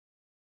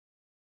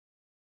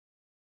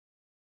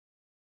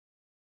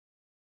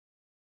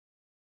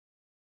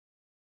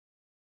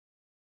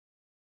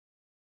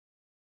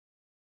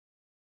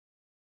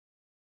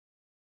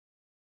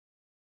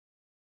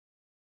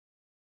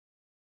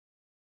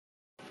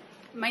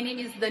My name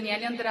is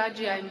Daniela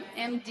Andrade.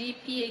 I'm MD,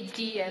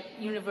 PhD at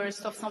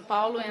University of São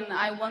Paulo, and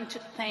I want to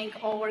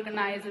thank all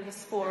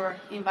organizers for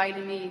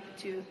inviting me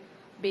to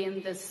be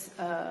in this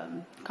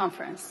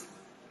conference.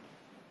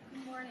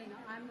 Good morning.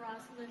 I'm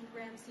Rosalind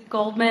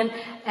Ramsey-Goldman,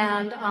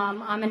 and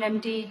I'm an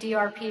MD,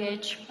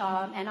 DRPH,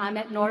 and I'm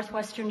at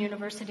Northwestern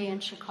University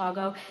in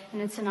Chicago,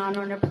 and it's an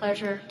honor and a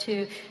pleasure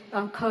to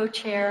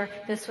co-chair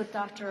this with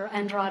Dr.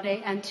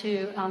 Andrade and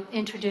to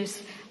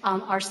introduce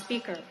our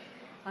speaker.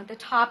 The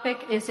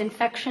topic is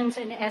infections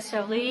in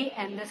SLE,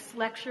 and this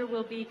lecture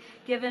will be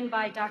given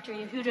by Dr.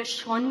 Yehuda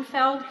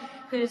Shoenfeld,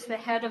 who is the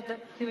head of the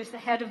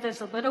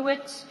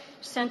Zalidowitz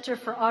Center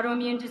for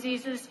Autoimmune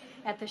Diseases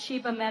at the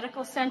Sheba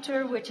Medical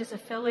Center, which is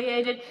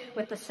affiliated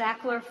with the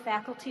Sackler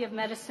Faculty of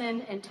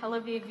Medicine in Tel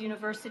Aviv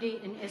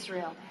University in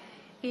Israel.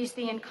 He's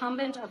the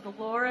incumbent of the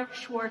Laura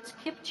Schwartz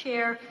Kipp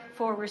Chair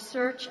for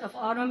Research of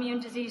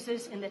Autoimmune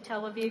Diseases in the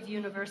Tel Aviv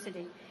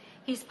University.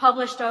 He's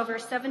published over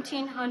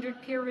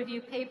 1,700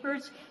 peer-reviewed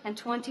papers and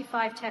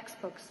 25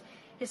 textbooks.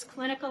 His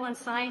clinical and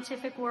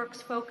scientific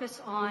works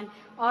focus on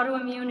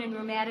autoimmune and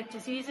rheumatic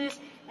diseases,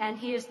 and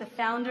he is the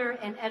founder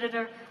and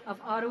editor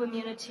of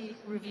Autoimmunity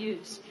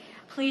Reviews.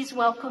 Please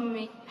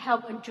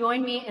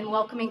join me in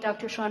welcoming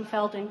Dr.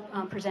 Shoenfeld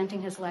and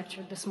presenting his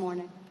lecture this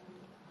morning.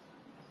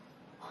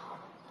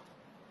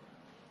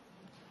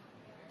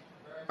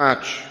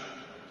 Much,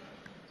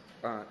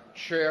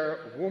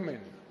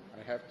 Chairwoman,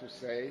 I have to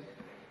say,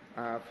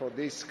 for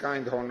this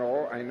kind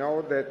honor. I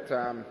know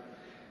that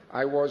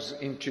I was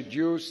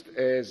introduced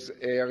as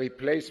a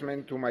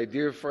replacement to my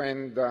dear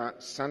friend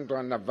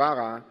Sandra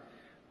Navarra,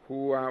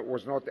 who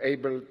was not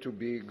able to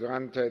be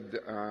granted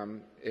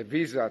a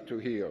visa to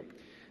here.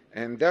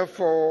 And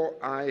therefore,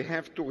 I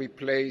have to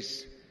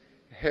replace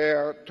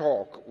her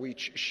talk,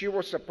 which she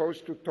was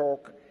supposed to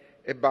talk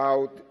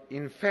about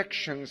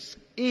infections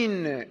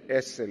in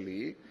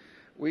SLE,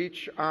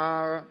 which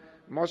are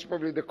most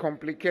probably the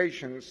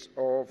complications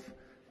of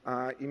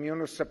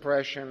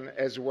immunosuppression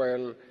as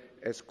well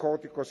as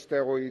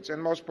corticosteroids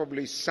and most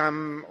probably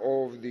some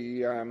of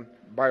the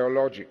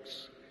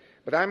biologics.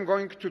 But I'm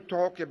going to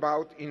talk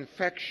about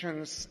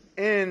infections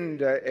and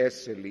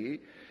SLE,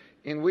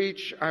 in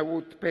which I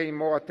would pay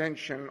more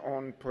attention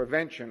on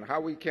prevention,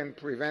 how we can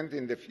prevent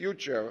in the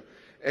future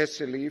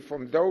SLE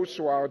from those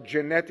who are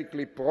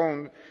genetically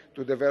prone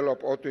to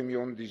develop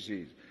autoimmune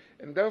disease.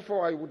 And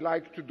therefore, I would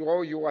like to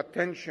draw your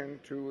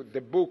attention to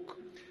the book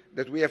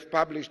that we have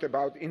published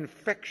about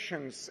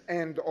infections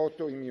and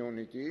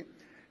autoimmunity.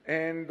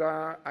 And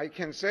I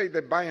can say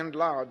that by and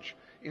large,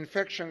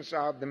 infections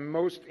are the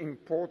most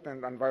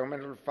important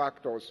environmental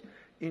factors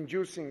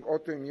inducing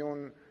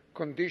autoimmune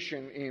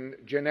condition in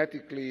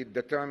genetically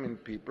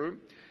determined people,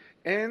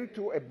 and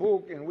to a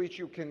book in which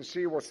you can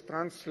see was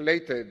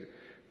translated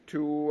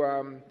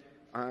to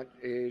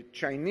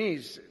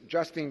Chinese,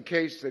 just in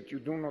case that you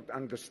do not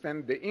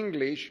understand the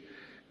English,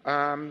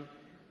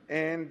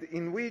 and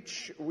in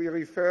which we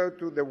refer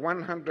to the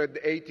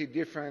 180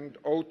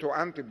 different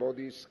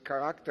autoantibodies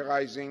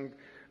characterizing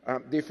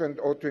different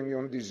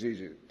autoimmune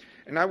diseases.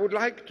 And I would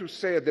like to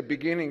say at the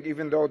beginning,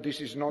 even though this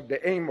is not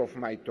the aim of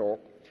my talk,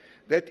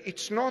 that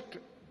it's not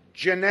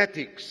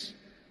genetics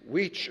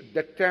which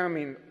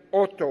determine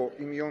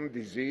autoimmune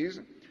disease,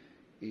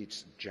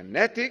 it's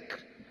genetic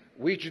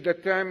which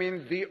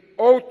determine the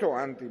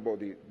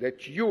autoantibody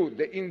that you,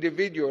 the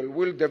individual,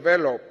 will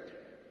develop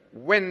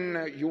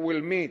when you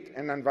will meet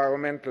an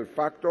environmental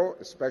factor,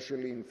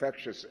 especially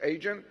infectious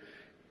agent,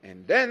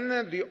 and then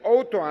the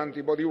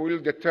autoantibody will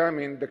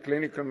determine the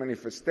clinical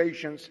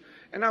manifestations,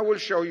 and I will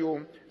show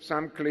you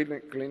some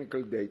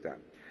clinical data.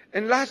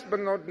 And last but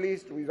not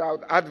least,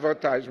 without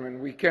advertisement,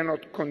 we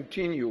cannot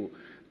continue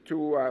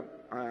to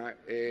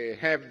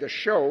have the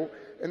show,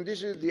 and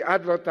this is the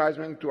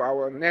advertisement to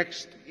our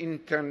next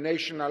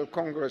International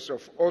Congress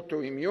of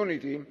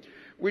Autoimmunity,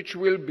 which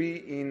will be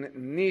in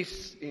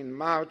Nice in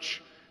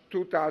March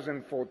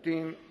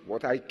 2014.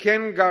 What I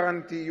can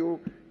guarantee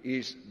you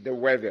is the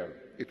weather.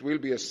 It will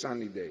be a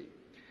sunny day.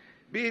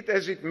 Be it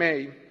as it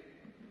may,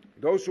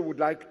 those who would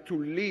like to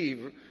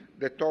leave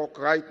the talk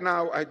right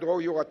now, I draw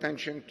your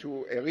attention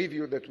to a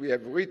review that we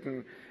have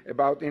written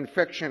about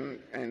infection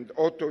and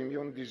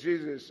autoimmune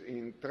diseases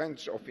in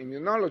Trends of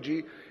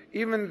Immunology,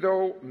 even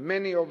though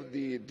many of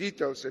the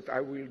details that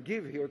I will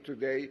give here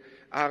today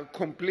are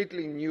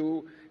completely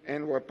new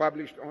and were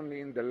published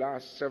only in the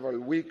last several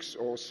weeks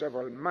or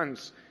several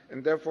months,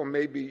 and therefore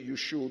maybe you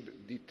should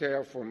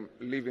deter from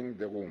leaving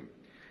the room.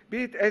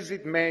 Be it as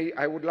it may,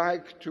 I would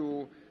like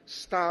to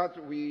start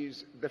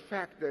with the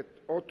fact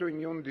that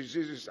autoimmune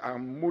diseases are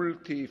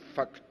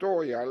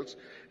multifactorial,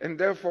 and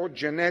therefore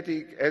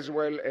genetic as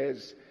well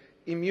as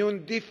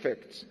immune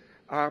defects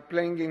are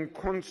playing in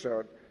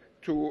concert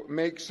to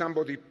make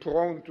somebody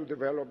prone to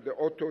develop the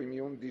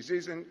autoimmune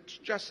disease. And it's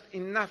just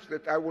enough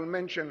that I will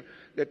mention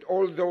that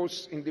all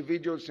those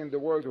individuals in the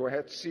world who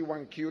had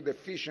C1q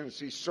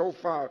deficiency so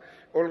far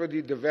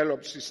already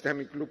developed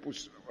systemic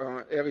lupus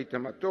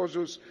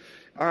erythematosus.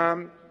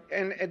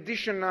 An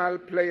additional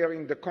player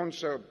in the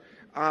concert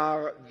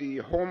are the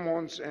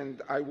hormones,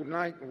 and I would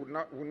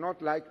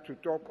not like to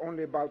talk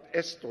only about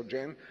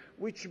estrogen,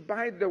 which,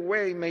 by the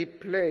way, may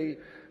play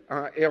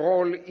a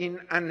role in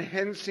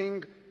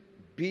enhancing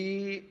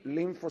B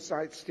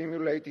lymphocyte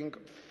stimulating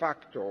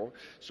factor.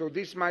 So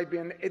this might be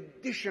an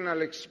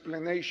additional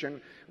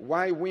explanation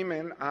why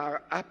women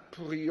are a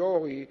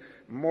priori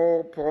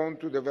more prone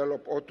to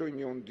develop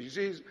autoimmune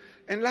disease.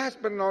 And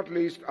last but not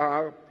least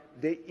are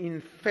the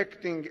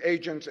infecting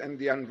agents and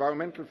the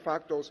environmental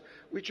factors,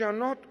 which are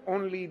not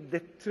only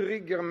the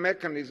trigger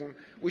mechanism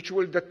which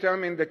will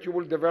determine that you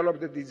will develop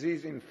the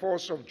disease in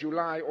 4th of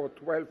July or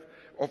 12th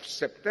of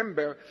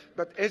September,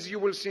 but as you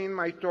will see in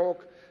my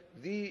talk,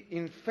 the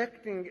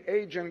infecting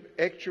agent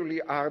actually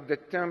are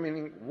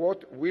determining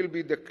what will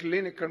be the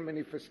clinical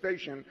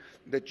manifestation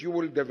that you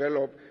will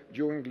develop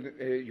during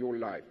your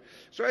life.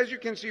 So as you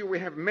can see, we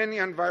have many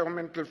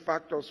environmental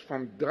factors,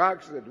 from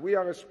drugs that we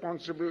are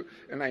responsible,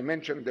 and I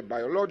mentioned the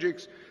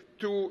biologics,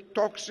 to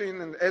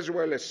toxin and as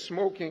well as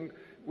smoking,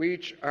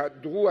 which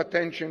drew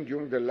attention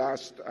during the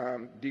last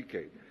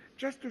decade.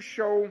 Just to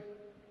show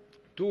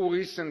two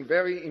recent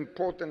very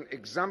important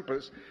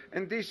examples,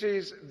 and this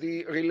is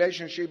the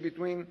relationship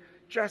between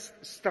just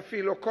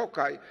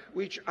staphylococci,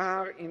 which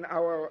are in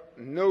our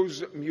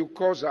nose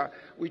mucosa,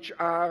 which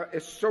are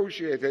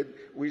associated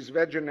with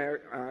vaginal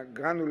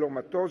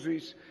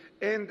granulomatosis,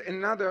 and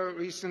another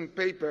recent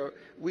paper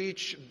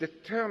which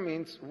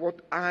determines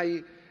what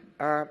I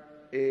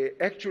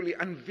actually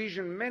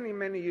envisioned many,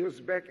 many years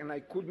back, and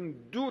I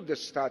couldn't do the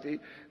study,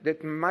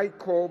 that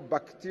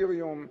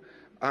Mycobacterium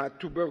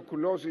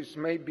tuberculosis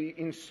may be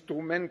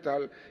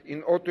instrumental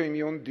in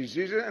autoimmune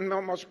diseases, and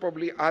most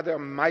probably other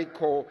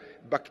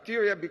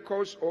mycobacteria,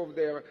 because of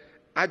their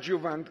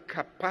adjuvant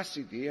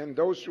capacity. And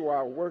those who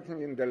are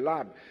working in the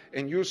lab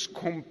and use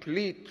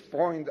complete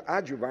Freund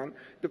adjuvant,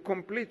 the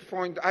complete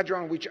Freund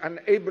adjuvant which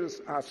enables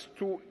us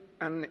to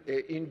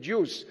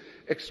induce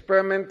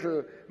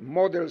experimental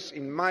models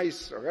in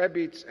mice,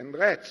 rabbits, and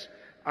rats,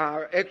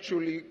 are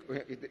actually,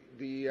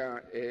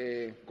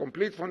 the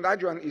complete Freund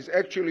adjuvant is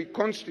actually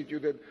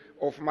constituted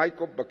of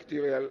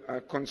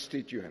mycobacterial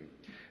constituent.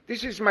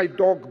 This is my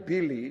dog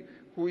Billy,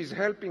 who is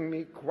helping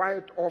me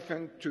quite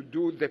often to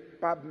do the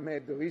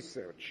PubMed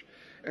research.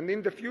 And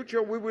in the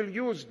future, we will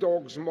use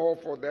dogs more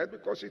for that,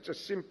 because it's a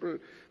simple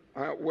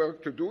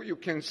work to do. You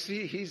can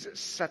see his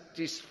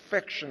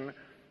satisfaction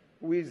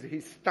with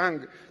his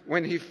tongue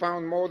when he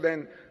found more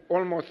than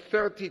almost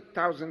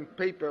 30,000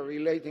 papers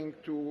relating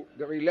to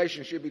the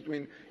relationship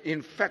between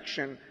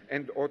infection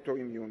and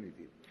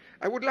autoimmunity.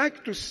 I would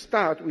like to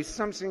start with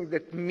something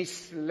that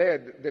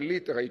misled the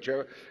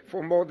literature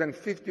for more than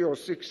 50 or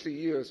 60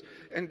 years,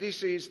 and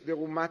this is the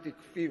rheumatic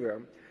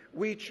fever,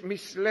 which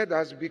misled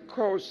us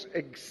because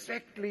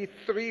exactly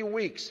 3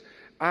 weeks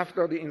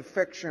after the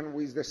infection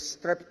with the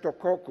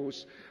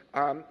streptococcus,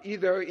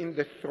 either in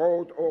the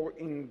throat or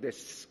in the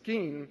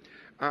skin,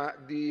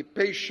 the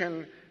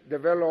patient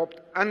developed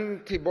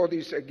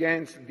antibodies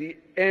against the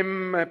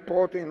M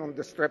protein on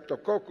the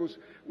streptococcus,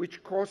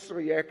 which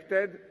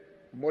cross-reacted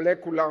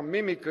molecular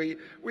mimicry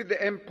with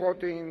the M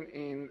protein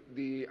in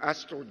the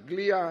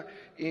astroglia,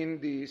 in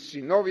the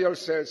synovial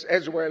cells,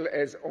 as well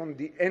as on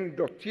the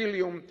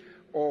endothelium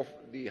of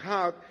the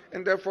heart,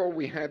 and therefore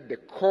we had the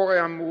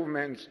chorea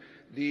movements,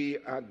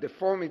 the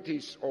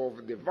deformities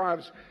of the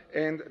valves,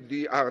 and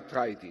the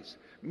arthritis.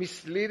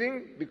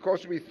 Misleading,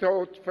 because we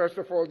thought, first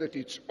of all, that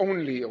it's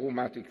only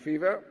rheumatic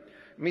fever.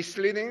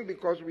 Misleading,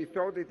 because we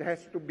thought it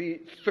has to be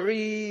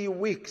 3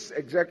 weeks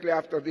exactly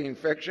after the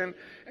infection,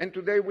 and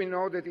today we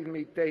know that it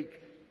may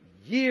take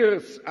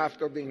years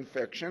after the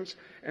infections,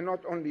 and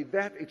not only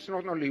that, it's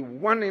not only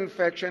one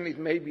infection, it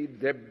may be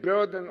the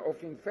burden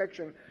of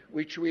infection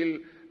which will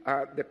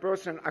the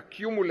person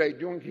accumulate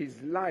during his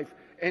life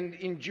and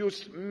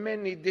induce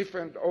many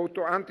different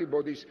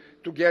autoantibodies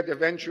to get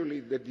eventually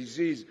the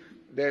disease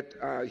that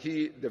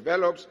he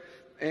develops.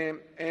 And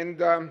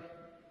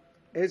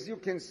as you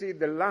can see,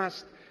 the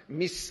last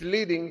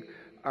misleading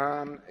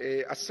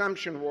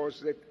assumption was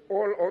that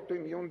all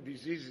autoimmune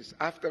diseases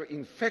after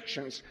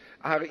infections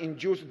are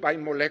induced by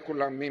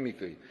molecular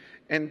mimicry.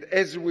 And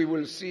as we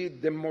will see,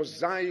 the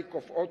mosaic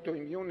of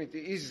autoimmunity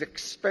is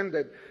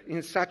expanded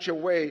in such a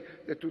way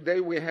that today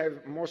we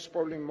have most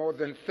probably more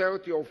than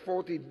 30 or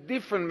 40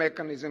 different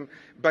mechanisms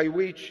by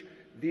which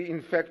the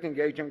infecting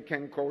agent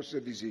can cause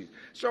the disease.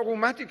 So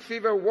rheumatic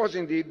fever was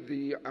indeed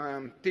the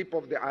tip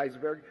of the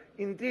iceberg.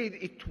 Indeed,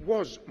 it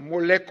was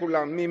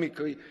molecular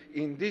mimicry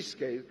in this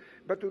case,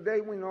 but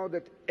today we know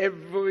that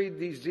every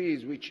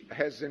disease which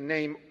has the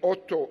name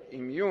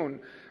autoimmune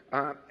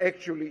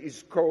actually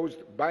is caused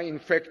by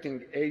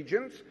infecting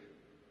agents,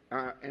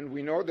 and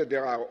we know that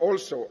there are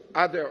also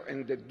other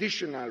and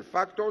additional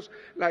factors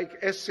like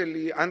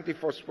SLE,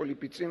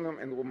 antiphospholipid syndrome,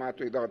 and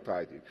rheumatoid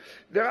arthritis.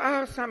 There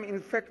are some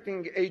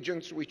infecting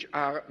agents which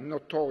are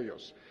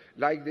notorious,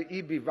 like the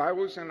EB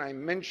virus, and I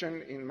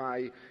mentioned in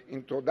my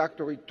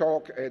introductory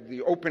talk at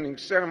the opening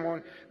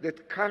ceremony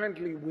that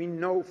currently we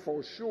know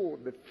for sure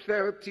that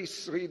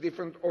 33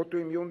 different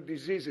autoimmune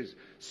diseases,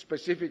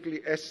 specifically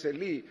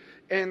SLE,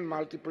 and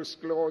multiple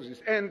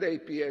sclerosis and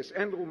APS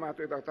and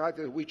rheumatoid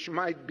arthritis, which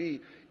might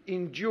be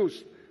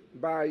induced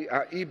by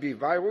EB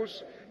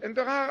virus. And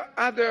there are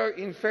other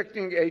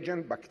infecting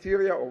agents,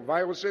 bacteria or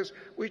viruses,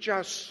 which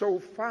are so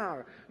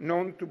far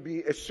known to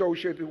be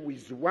associated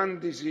with one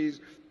disease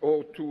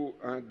or two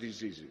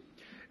diseases.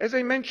 As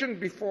I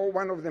mentioned before,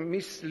 one of the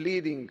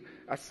misleading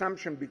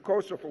assumptions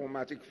because of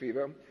rheumatic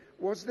fever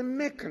was the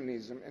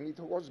mechanism, and it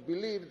was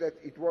believed that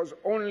it was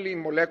only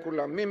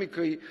molecular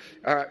mimicry.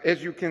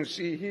 As you can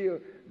see here,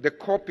 the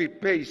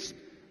copy-paste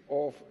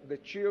of the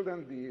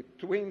children, the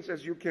twins,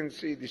 as you can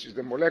see, this is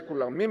the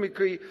molecular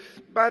mimicry.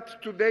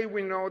 But today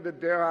we know that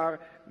there are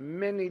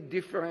many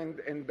different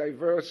and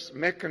diverse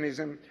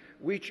mechanisms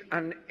which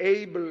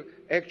enable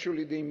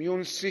actually the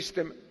immune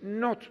system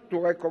not to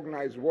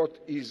recognize what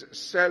is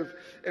self.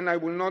 And I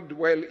will not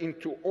dwell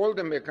into all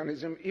the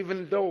mechanisms,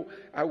 even though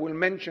I will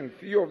mention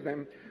few of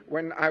them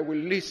when I will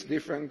list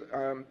different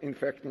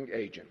infecting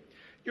agents.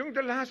 During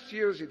the last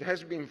years, it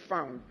has been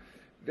found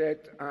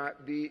that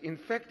the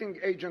infecting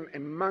agent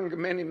among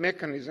many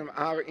mechanisms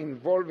are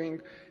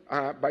involving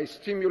by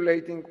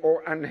stimulating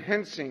or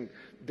enhancing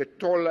the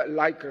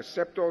toll-like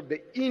receptor, the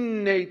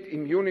innate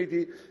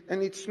immunity,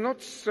 and it's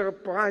not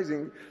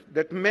surprising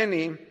that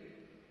many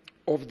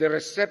of the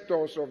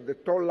receptors of the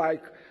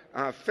toll-like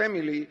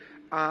family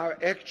are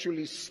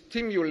actually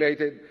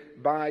stimulated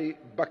by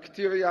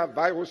bacteria,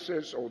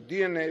 viruses, or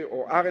DNA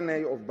or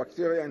RNA of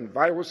bacteria and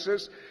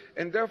viruses.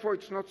 And therefore,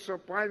 it's not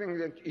surprising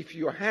that if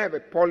you have a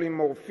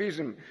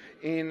polymorphism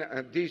in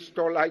this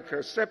toll-like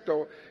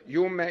receptor,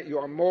 you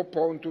are more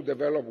prone to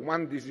develop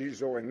one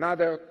disease or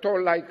another.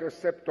 Toll-like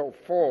receptor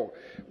 4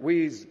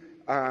 with,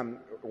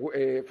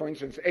 for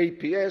instance,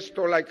 APS,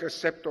 toll-like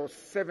receptor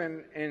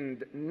 7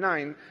 and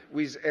 9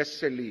 with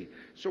SLE.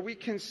 So we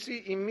can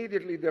see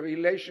immediately the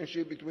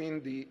relationship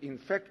between the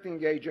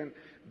infecting agent,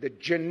 the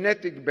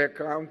genetic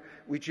background,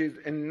 which is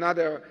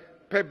another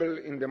pebble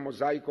in the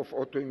mosaic of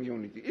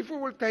autoimmunity. If we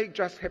will take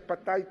just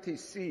hepatitis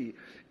C,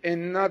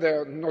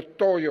 another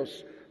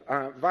notorious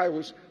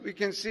virus, we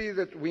can see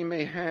that we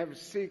may have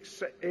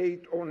 6,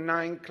 8, or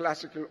 9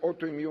 classical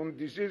autoimmune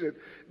diseases.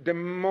 The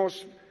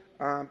most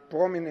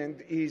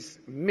prominent is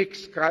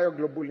mixed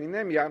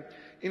cryoglobulinemia,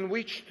 in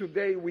which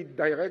today we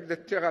direct the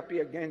therapy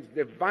against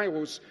the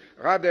virus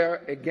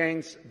rather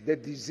against the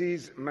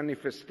disease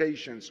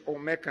manifestations or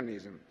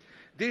mechanism.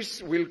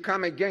 This will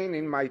come again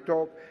in my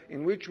talk,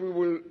 in which we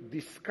will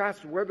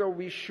discuss whether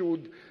we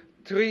should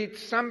treat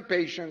some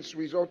patients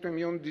with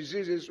autoimmune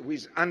diseases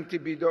with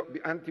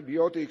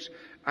antibiotics,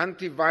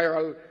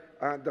 antiviral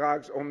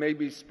drugs, or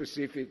maybe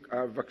specific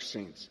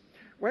vaccines.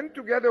 When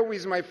together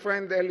with my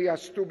friend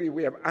Elias Tubi,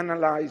 we have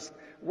analyzed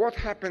what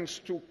happens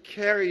to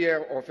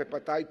carriers of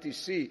hepatitis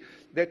C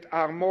that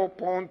are more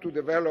prone to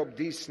develop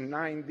these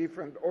 9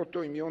 different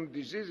autoimmune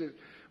diseases,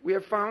 we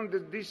have found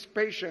that these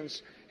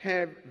patients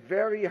have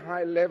very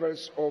high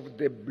levels of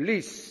the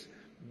BLyS,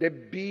 the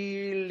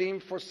B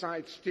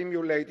lymphocyte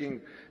stimulating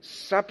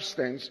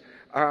substance,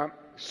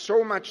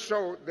 so much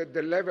so that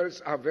the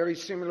levels are very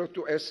similar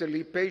to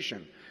SLE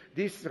patients.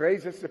 This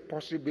raises the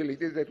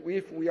possibility that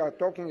if we are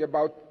talking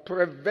about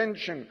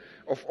prevention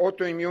of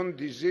autoimmune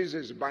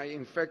diseases by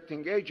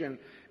infecting agent,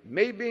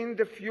 maybe in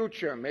the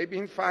future, maybe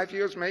in 5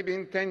 years, maybe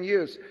in 10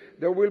 years,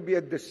 there will be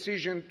a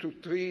decision to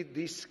treat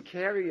these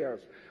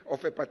carriers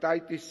of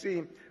hepatitis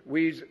C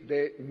with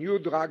the new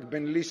drug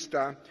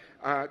Benlysta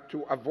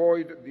to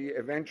avoid the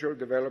eventual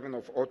development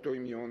of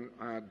autoimmune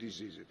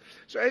diseases.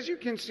 So as you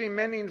can see,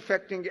 many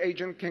infecting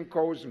agents can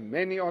cause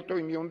many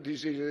autoimmune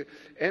diseases,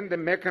 and the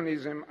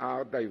mechanisms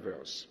are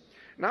diverse.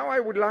 Now I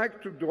would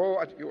like to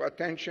draw your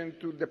attention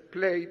to the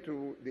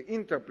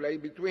interplay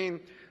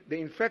between the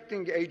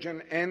infecting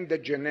agent and the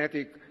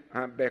genetic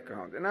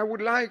background. And I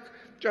would like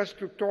just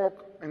to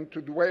talk and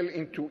to dwell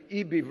into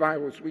EB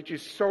virus, which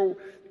is so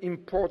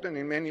important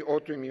in many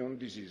autoimmune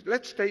diseases.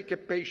 Let's take a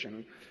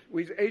patient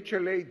with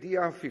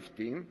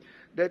HLA-DR15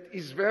 that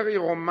is very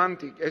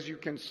romantic, as you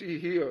can see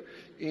here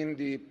in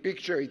the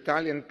picture,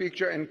 Italian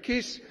picture, and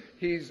kiss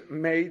his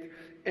mate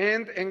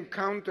and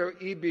encounter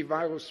EB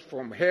virus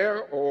from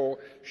her or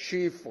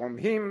she from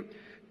him.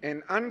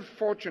 And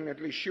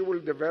unfortunately, she will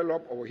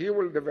develop or he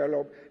will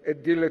develop a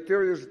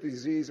deleterious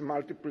disease,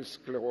 multiple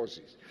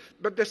sclerosis.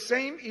 But the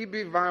same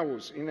EB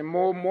virus in a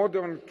more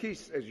modern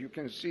case, as you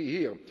can see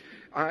here,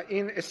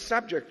 in a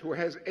subject who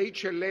has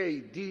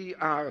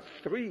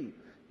HLA-DR3,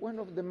 one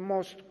of the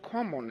most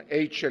common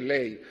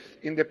HLA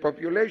in the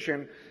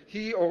population,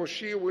 he or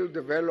she will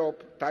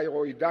develop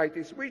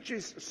thyroiditis, which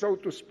is, so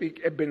to speak,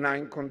 a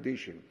benign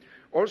condition.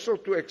 Also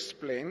to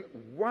explain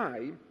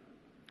why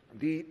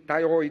the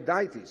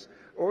thyroiditis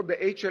or the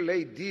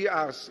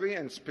HLA-DR3,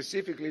 and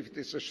specifically if it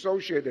is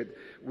associated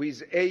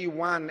with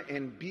A1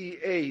 and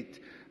B8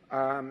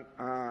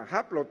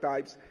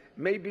 haplotypes,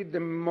 may be the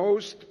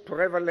most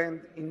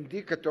prevalent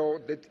indicator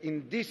that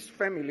in this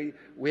family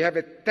we have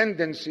a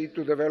tendency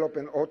to develop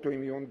an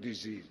autoimmune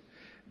disease.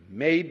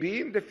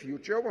 Maybe in the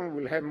future, when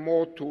we'll have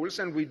more tools,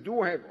 and we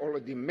do have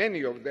already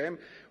many of them,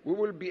 we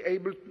will be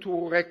able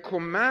to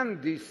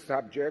recommend this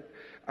subject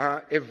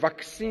a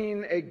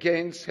vaccine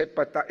against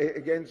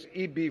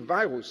EB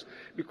virus,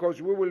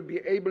 because we will be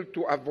able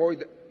to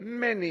avoid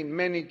many,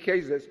 many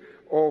cases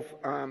of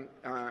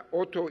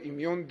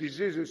autoimmune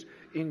diseases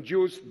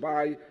induced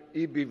by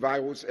EB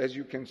virus, as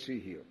you can see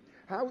here.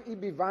 How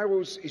EB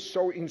virus is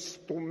so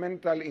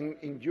instrumental in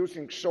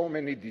inducing so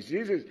many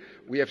diseases.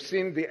 We have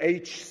seen the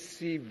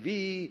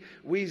HCV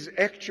with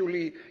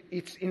actually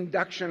its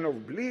induction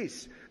of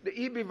bliss.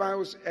 The EB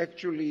virus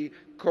actually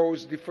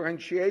caused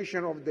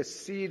differentiation of the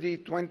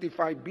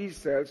CD25 B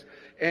cells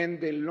and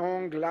the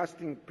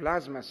long-lasting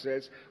plasma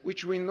cells,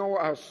 which we know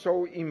are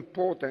so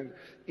important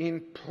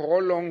in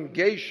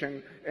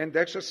prolongation and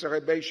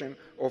exacerbation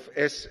of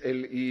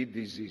SLE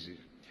diseases.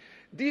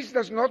 This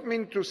does not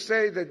mean to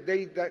say that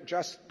they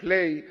just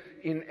play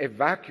in a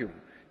vacuum,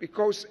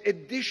 because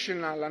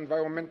additional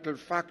environmental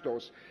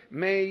factors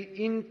may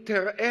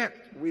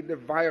interact with the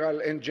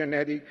viral and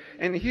genetic.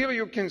 And here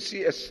you can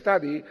see a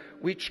study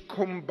which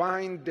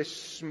combined the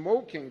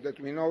smoking, that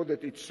we know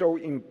that it's so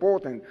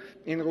important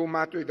in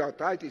rheumatoid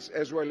arthritis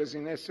as well as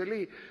in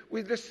SLE,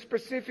 with the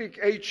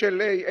specific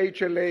HLA-DRB1,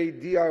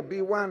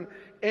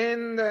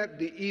 and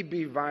the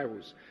EB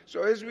virus.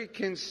 So as we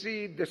can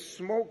see, the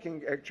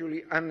smoking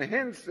actually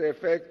enhanced the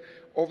effect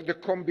of the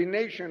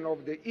combination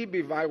of the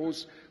EB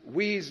virus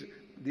with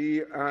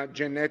the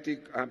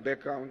genetic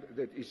background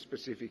that is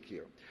specific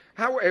here.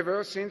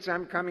 However, since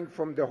I'm coming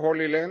from the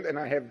Holy Land and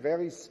I have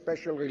very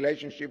special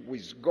relationship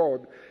with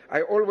God,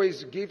 I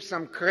always give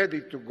some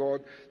credit to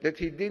God that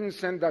He didn't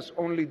send us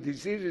only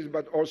diseases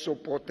but also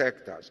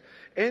protect us.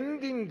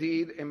 And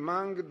indeed,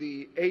 among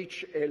the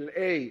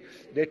HLA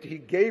that He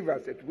gave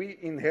us, that we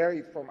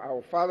inherit from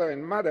our father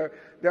and mother,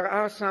 there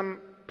are some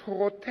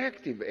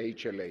protective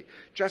HLA,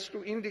 just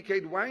to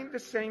indicate why in the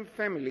same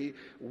family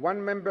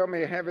one member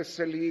may have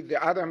SLE, the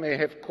other may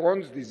have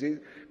Crohn's disease,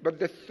 but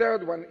the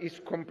third one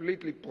is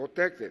completely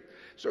protected.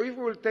 So if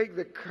we will take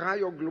the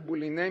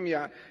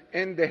cryoglobulinemia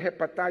and the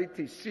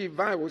hepatitis C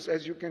virus,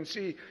 as you can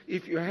see,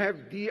 if you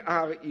have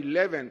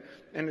DR11,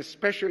 and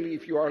especially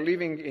if you are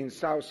living in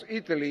South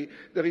Italy,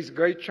 there is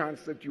great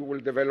chance that you will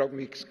develop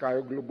mixed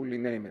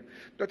cryoglobulinemia.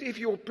 But if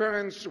your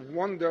parents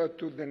wander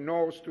to the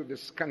north, to the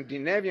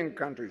Scandinavian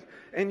countries,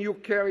 and you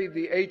carry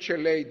the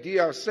HLA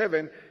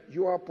DR7,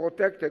 you are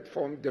protected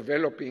from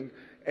developing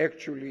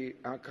actually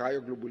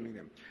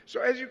cryoglobulinemia.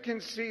 So as you can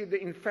see, the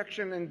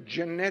infection and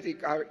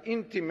genetic are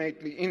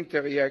intimately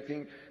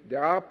interacting.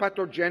 There are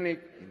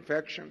pathogenic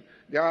infection,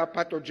 there are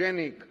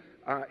pathogenic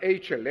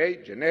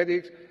HLA,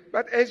 genetics,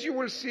 but as you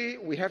will see,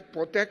 we have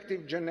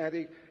protective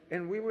genetic,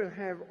 and we will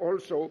have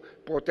also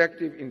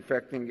protective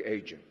infecting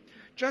agent.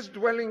 Just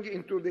dwelling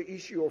into the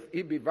issue of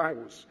EB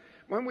virus,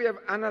 when we have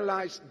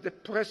analyzed the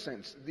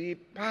presence, the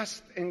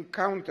past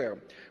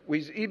encounter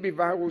with EB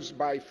virus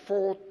by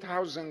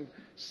 4,000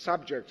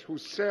 subjects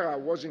whose sera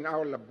was in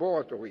our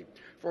laboratory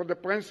for the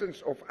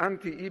presence of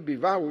anti-EB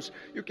virus,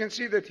 you can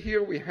see that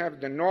here we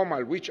have the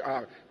normal, which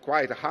are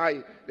quite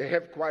high. They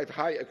have quite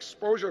high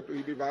exposure to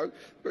EB virus,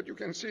 but you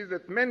can see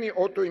that many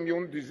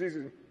autoimmune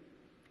diseases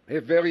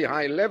have very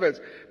high levels.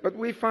 But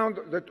we found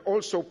that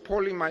also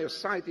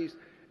polymyositis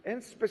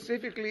and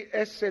specifically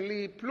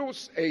SLE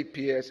plus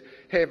APS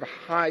have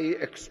high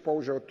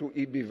exposure to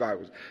EB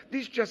virus.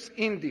 This just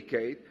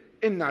indicates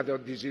another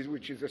disease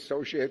which is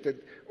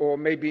associated or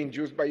may be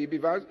induced by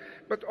EB virus,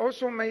 but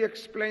also may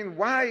explain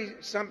why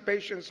some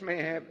patients may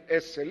have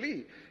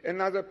SLE,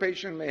 another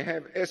patient may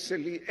have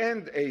SLE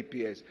and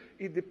APS.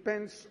 It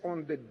depends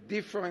on the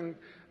different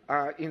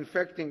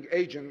infecting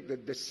agent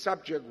that the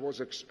subject was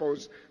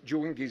exposed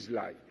during his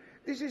life.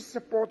 This is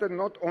supported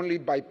not only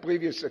by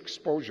previous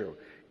exposure.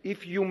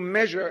 If you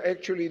measure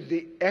actually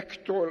the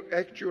actual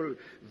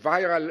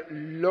viral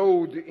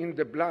load in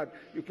the blood,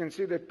 you can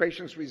see that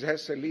patients with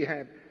SLE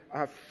have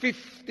a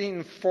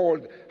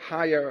 15-fold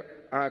higher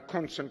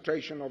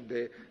concentration of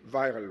the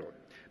viral load.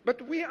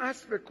 But we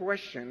ask the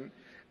question,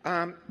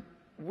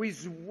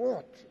 with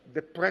what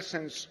the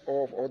presence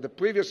of, or the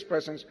previous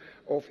presence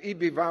of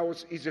EB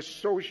virus is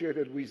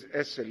associated with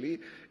SLE,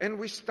 and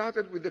we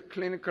started with the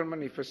clinical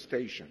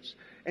manifestations.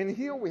 And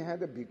here we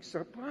had a big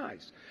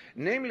surprise,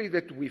 namely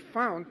that we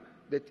found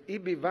that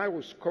EB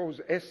virus causes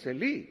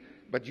SLE,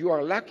 but you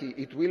are lucky,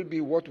 it will be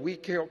what we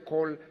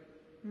call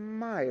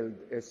mild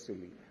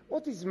SLE.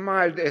 What is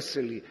mild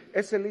SLE?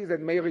 SLE that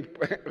may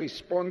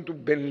respond to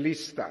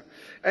Benlysta.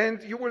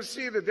 And you will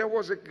see that there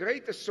was a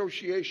great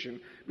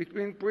association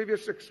between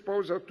previous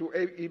exposure to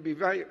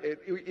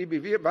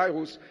EBV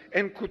virus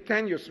and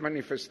cutaneous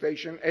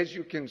manifestation, as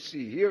you can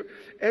see here,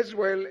 as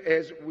well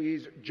as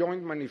with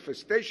joint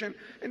manifestation.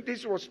 And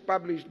this was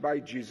published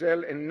by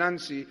Giselle and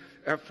Nancy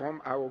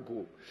from our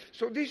group.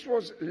 So this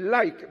was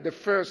like the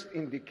first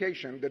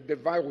indication that the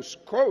virus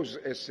caused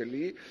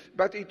SLE,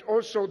 but it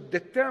also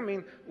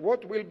determined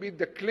what will be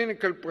the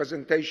clinical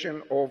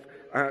presentation of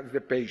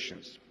the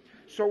patients.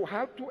 So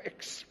how to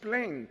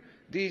explain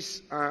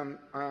this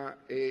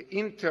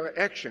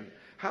interaction?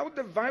 how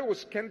the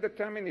virus can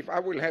determine if I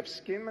will have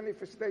skin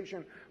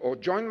manifestation or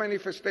joint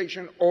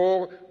manifestation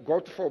or,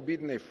 God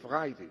forbid,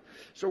 nephritis.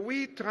 So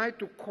we try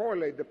to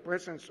correlate the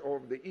presence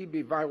of the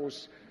EB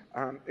virus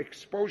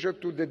exposure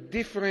to the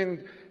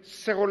different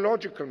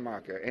serological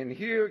marker. And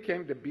here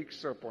came the big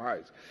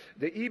surprise.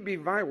 The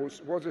EB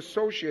virus was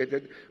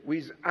associated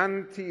with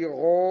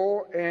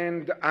anti-Rho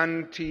and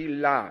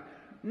anti-La,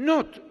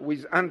 not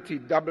with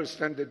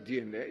anti-double-stranded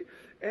DNA.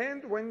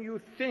 And when you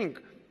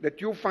think that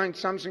you find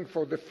something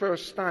for the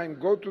first time,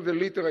 go to the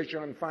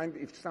literature and find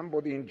if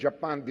somebody in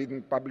Japan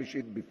didn't publish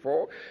it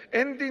before.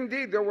 And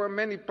indeed, there were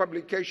many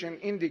publications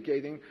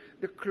indicating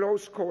the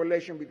close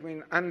correlation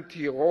between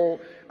anti-Rho,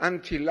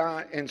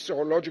 anti-La, and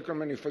serological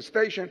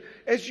manifestation,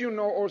 as you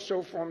know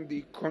also from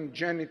the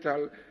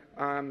congenital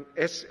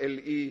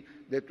SLE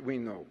that we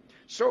know.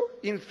 So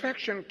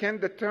infection can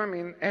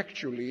determine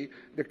actually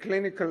the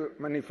clinical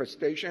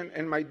manifestation,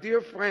 and my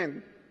dear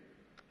friend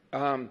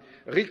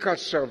Rika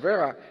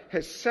Cervera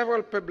has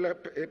several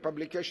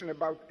publications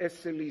about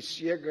SLE,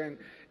 Sjögren,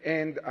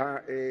 and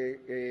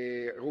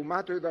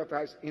rheumatoid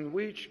arthritis in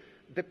which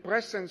the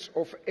presence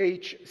of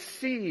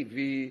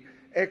HCV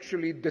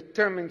actually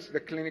determines the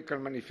clinical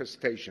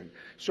manifestation.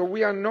 So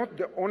we are not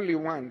the only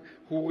one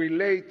who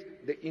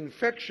relate the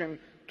infection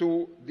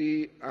to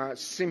the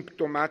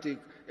symptomatic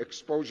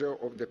exposure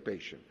of the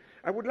patient.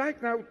 I would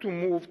like now to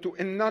move to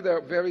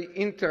another very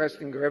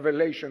interesting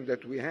revelation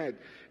that we had,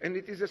 and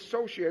it is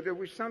associated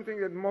with something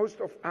that most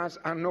of us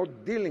are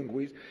not dealing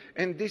with,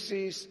 and this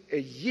is a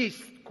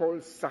yeast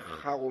called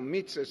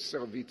Saccharomyces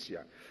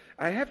cerevisiae.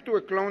 I have to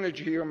acknowledge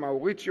here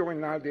Maurizio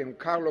Rinaldi and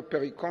Carlo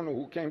Pericono,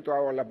 who came to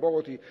our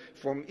laboratory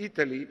from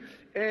Italy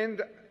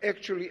and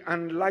actually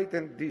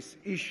enlightened this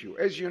issue.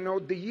 As you know,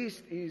 the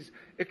yeast is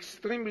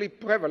extremely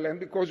prevalent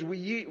because we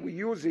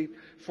use it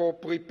for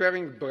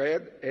preparing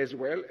bread as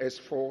well as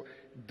for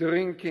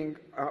drinking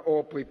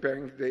or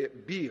preparing the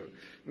beer.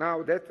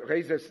 Now that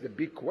raises the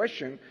big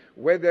question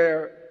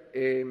whether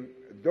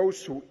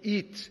those who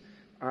eat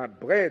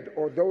bread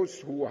or those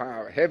who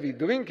are heavy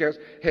drinkers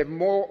have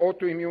more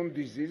autoimmune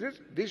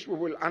diseases. This we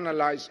will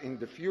analyze in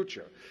the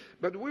future.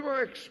 But we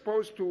were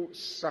exposed to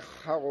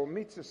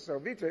Saccharomyces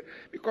cerevisiae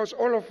because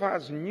all of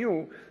us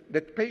knew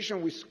that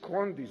patients with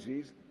Crohn's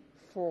disease,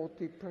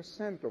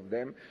 40% of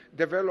them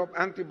develop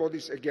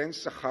antibodies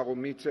against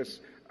Saccharomyces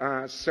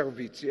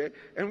cerevisiae,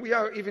 and we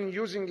are even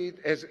using it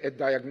as a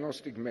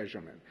diagnostic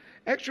measurement.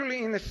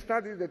 Actually, in a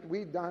study that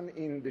we done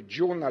in the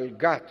journal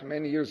Gut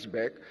many years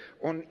back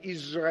on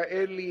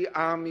Israeli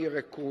army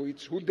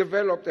recruits who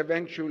developed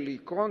eventually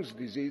Crohn's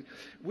disease,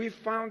 we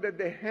found that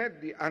they had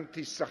the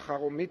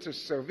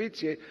anti-Saccharomyces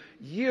cerevisiae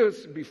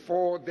years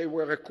before they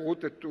were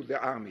recruited to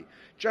the army,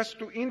 just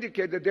to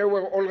indicate that they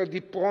were already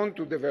prone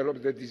to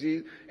develop the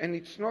disease, and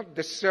it's not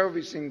the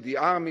service in the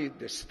army,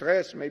 the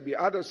stress, maybe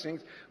other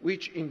things,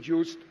 which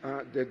induced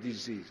the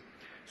disease.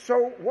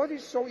 So what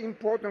is so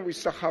important with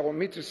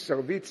Saccharomyces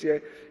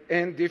cerevisiae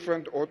and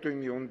different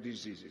autoimmune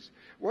diseases?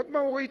 What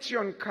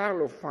Maurizio and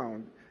Carlo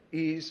found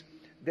is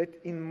that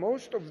in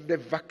most of the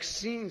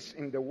vaccines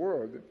in the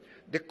world,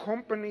 the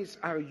companies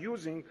are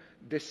using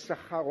the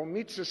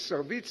Saccharomyces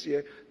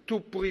cerevisiae to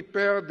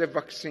prepare the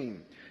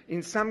vaccine.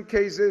 In some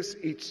cases,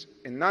 it's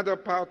another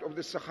part of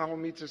the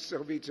Saccharomyces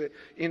cerevisiae.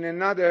 In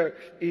another,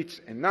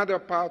 it's another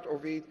part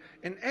of it.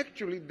 And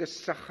actually, the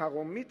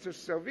Saccharomyces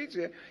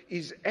cerevisiae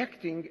is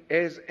acting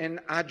as an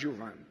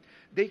adjuvant.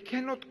 They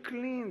cannot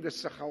clean the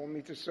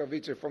Saccharomyces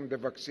cerevisiae from the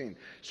vaccine.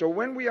 So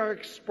when we are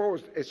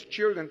exposed as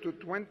children to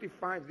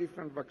 25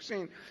 different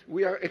vaccines,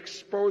 we are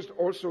exposed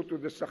also to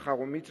the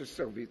Saccharomyces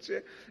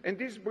cerevisiae. And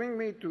this brings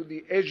me to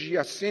the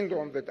Asia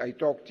syndrome that I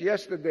talked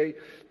yesterday,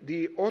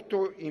 the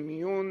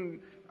autoimmune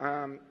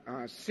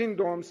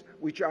syndromes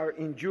which are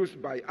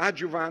induced by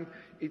adjuvant.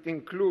 It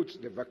includes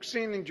the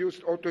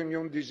vaccine-induced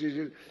autoimmune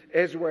diseases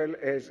as well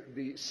as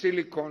the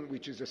silicone,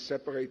 which is a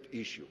separate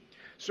issue.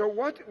 So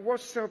what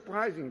was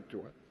surprising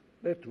to us,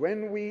 that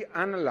when we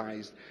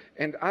analyzed,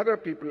 and other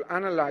people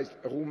analyzed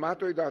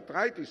rheumatoid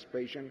arthritis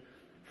patients,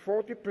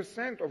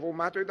 40% of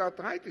rheumatoid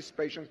arthritis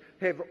patients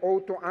have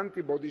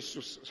autoantibodies to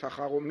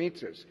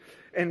Saccharomyces.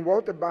 And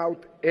what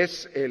about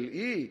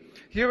SLE?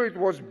 Here it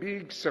was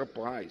big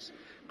surprise.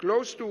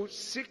 Close to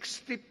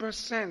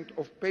 60%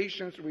 of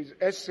patients with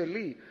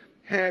SLE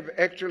have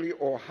actually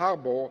or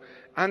harbor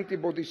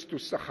antibodies to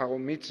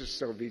Saccharomyces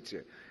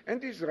cerevisiae.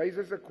 And this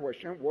raises the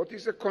question, what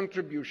is the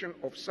contribution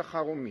of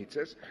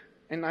Saccharomyces?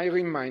 And I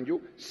remind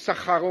you,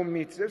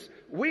 Saccharomyces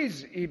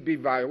with EB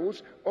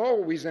virus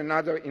or with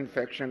another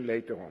infection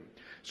later on.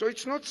 So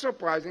it's not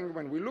surprising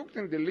when we looked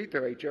in the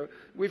literature,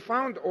 we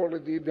found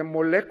already the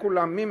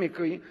molecular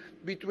mimicry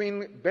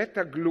between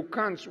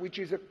beta-glucans, which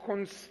is a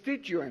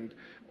constituent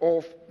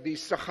of the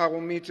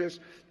Saccharomyces,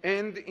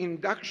 and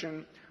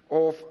induction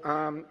of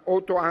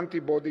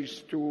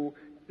autoantibodies to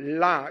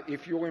law,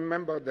 if you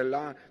remember the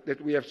law that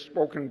we have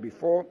spoken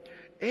before,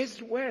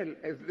 as well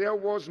as there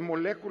was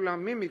molecular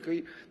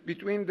mimicry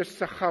between the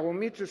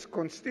Saccharomyces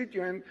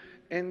constituent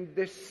and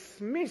the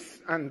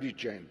Smith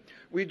antigen.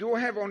 We do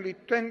have only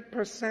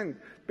 10%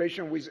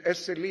 patients with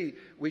SLE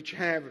which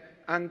have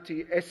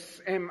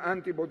anti-SM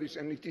antibodies,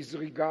 and it is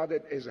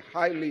regarded as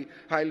highly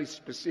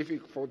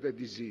specific for the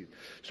disease.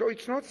 So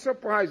it's not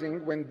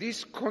surprising when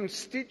this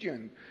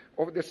constituent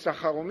of the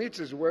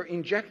Saccharomyces were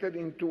injected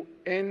into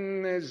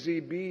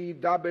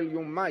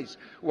NZBW mice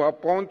who are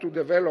prone to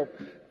develop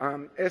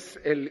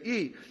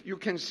SLE, you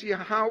can see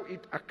how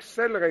it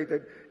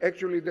accelerated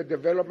actually the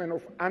development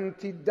of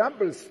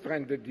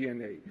anti-double-stranded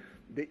DNA.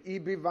 The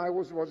EB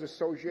virus was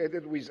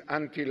associated with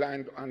anti-La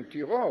and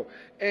anti-Rho,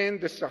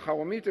 and the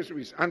Saccharomyces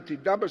with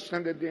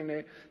anti-double-stranded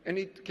DNA, and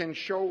it can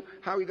show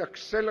how it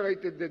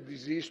accelerated the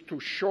disease to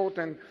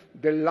shorten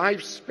the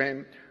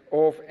lifespan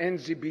of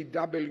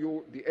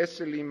NZBW, the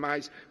SLE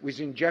mice,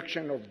 with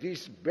injection of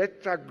this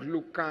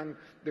beta-glucan,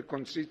 the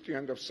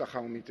constituent of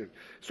Saccharomyces.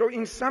 So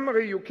in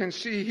summary, you can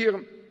see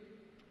here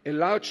a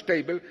large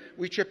table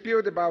which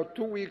appeared about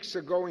 2 weeks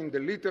ago in the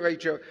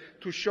literature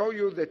to show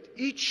you that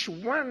each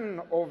one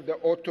of the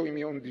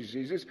autoimmune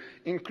diseases,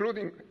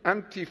 including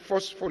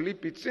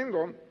antiphospholipid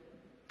syndrome,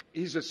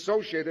 is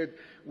associated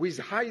with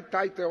high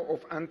titer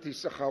of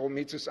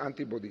anti-Saccharomyces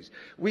antibodies.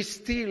 We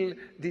still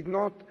did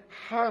not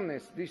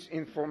harness this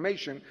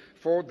information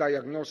for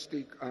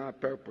diagnostic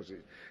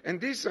purposes.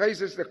 And this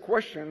raises the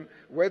question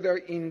whether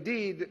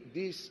indeed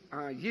these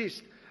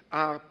yeast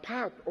are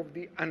part of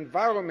the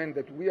environment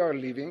that we are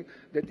living,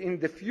 that in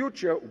the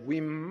future we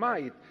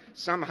might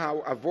somehow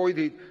avoid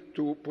it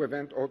to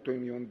prevent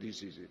autoimmune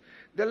diseases.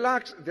 The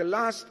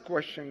last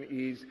question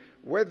is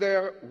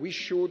whether we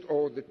should,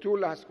 or the two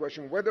last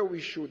questions, whether we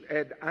should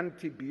add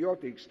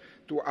antibiotics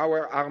to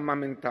our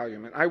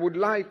armamentarium. And I would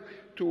like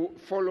to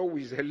follow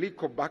with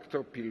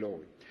Helicobacter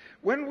pylori.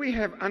 When we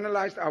have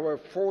analyzed our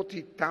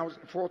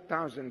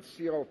 4,000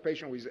 sera of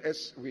patients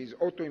with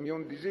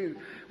autoimmune disease,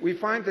 we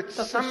find that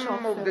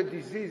some of the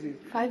diseases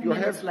you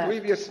have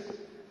previous...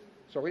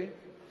 Sorry?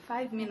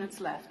 5 minutes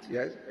left.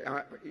 Yes.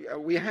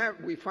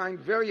 We find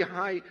very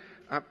high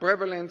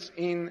prevalence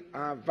in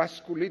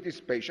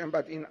vasculitis patients,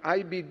 but in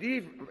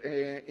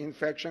IBD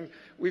infection,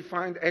 we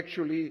find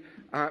actually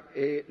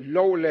a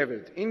low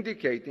level,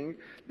 indicating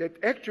that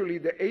actually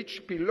the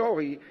H.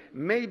 pylori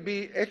may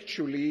be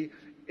actually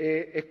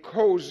a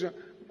cause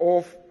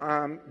of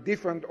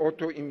different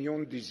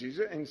autoimmune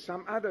diseases, and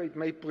some other it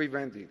may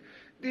prevent it.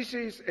 This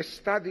is a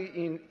study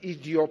in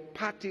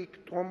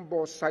idiopathic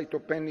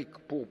thrombocytopenic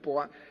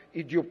purpura,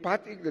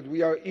 idiopathic, that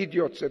we are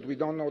idiots, that we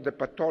don't know the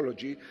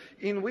pathology,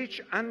 in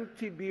which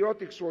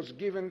antibiotics was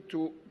given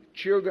to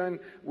children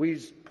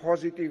with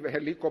positive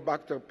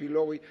Helicobacter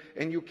pylori,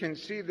 and you can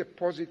see the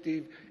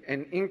positive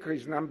and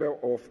increased number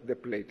of the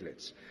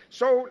platelets.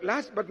 So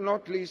last but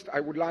not least, I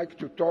would like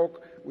to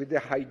talk with the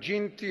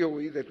hygiene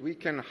theory that we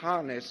can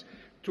harness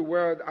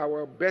toward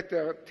our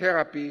better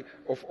therapy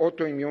of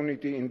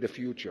autoimmunity in the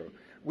future.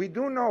 We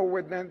do know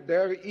when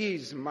there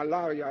is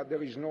malaria,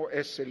 there is no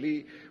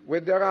SLE.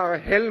 When there are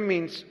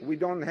helminths, we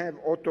don't have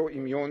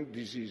autoimmune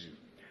diseases.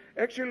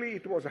 Actually,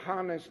 it was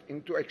harnessed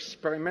into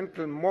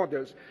experimental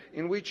models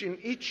in which in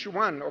each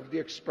one of the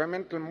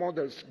experimental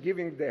models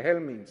giving the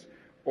helminths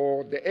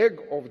or the egg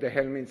of the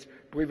helminths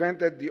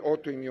prevented the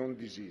autoimmune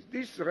disease.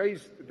 This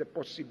raised the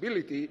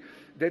possibility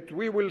that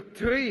we will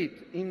treat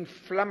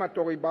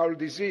inflammatory bowel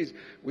disease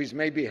with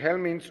maybe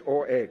helminths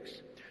or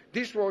eggs.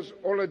 This was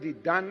already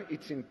done.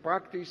 It's in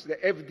practice. The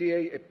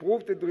FDA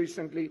approved it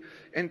recently,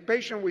 and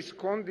patients with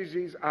Crohn's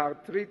disease are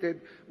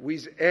treated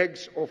with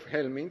eggs of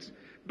helminths,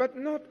 but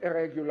not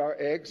irregular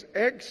eggs,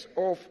 eggs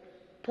of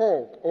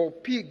pork or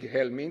pig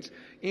helminths,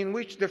 in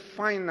which the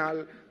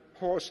final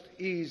host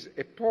is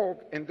a pork,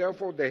 and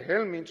therefore the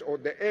helminths or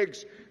the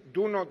eggs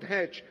do not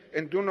hatch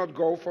and do not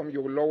go from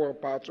your lower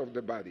parts of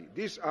the body.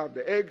 These are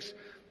the eggs.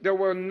 There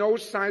were no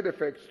side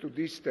effects to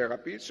this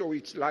therapy, so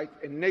it's like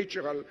a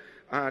natural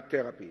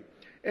therapy.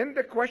 And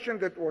the question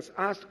that was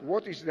asked,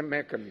 what is the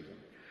mechanism?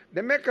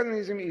 The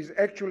mechanism is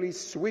actually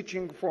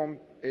switching from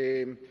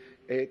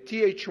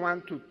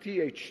TH1 to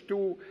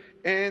TH2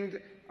 and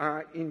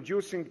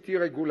inducing T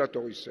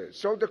regulatory cells.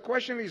 So the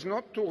question is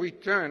not to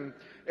return,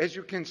 as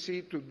you can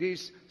see, to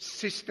this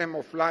system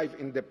of life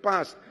in the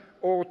past,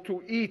 or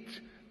to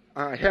eat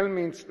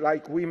helminths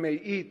like we may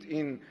eat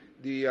in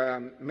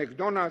the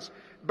McDonald's,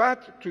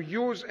 but to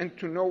use and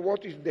to know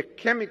what is the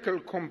chemical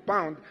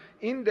compound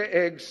in the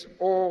eggs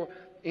or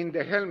in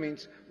the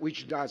helminths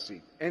which does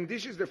it. And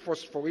this is the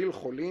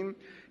phosphorylcholine,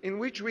 in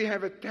which we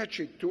have attached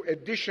it to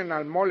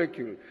additional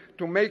molecule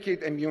to make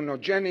it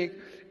immunogenic.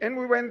 And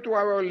we went to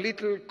our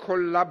little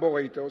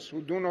collaborators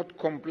who do not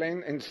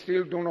complain and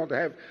still do not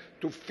have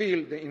to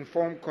feel the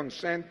informed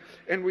consent,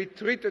 and we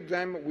treated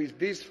them with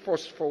this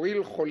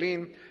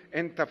phosphorylcholine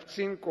and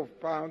tafzin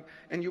compound,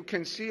 and you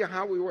can see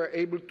how we were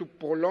able to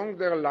prolong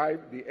their life,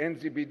 the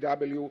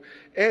NZBW,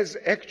 as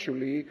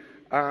actually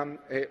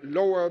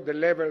lower the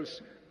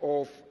levels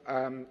of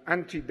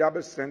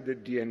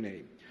anti-double-stranded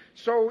DNA.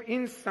 So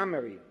in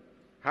summary,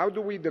 how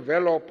do we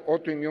develop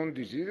autoimmune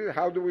diseases?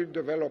 How do we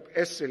develop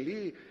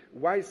SLE?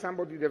 Why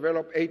somebody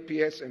develop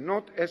APS and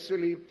not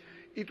SLE?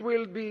 It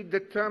will be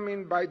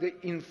determined by the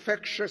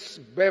infectious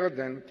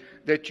burden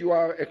that you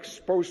are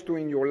exposed to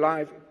in your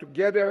life,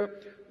 together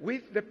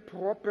with the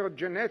proper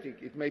genetic.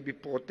 It may be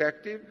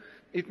protective,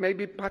 it may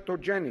be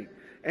pathogenic,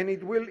 and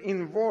it will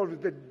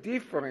involve the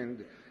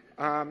different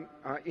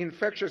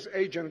infectious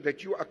agent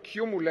that you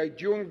accumulate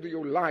during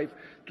your life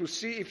to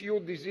see if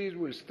your disease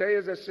will stay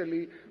as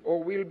SLE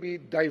or will be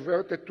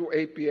diverted to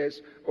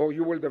APS, or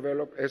you will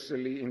develop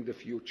SLE in the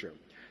future.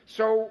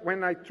 So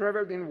when I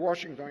traveled in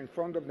Washington in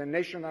front of the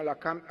National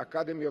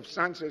Academy of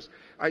Sciences,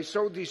 I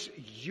saw this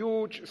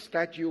huge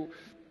statue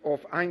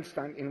of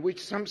Einstein in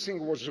which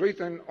something was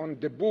written on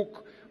the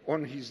book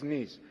on his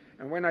knees.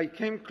 And when I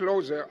came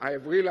closer, I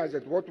realized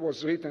that what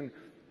was written,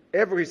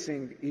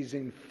 everything is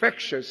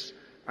infectious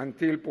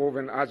until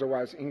proven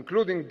otherwise,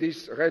 including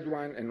this red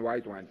wine and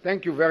white wine.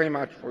 Thank you very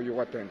much for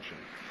your attention.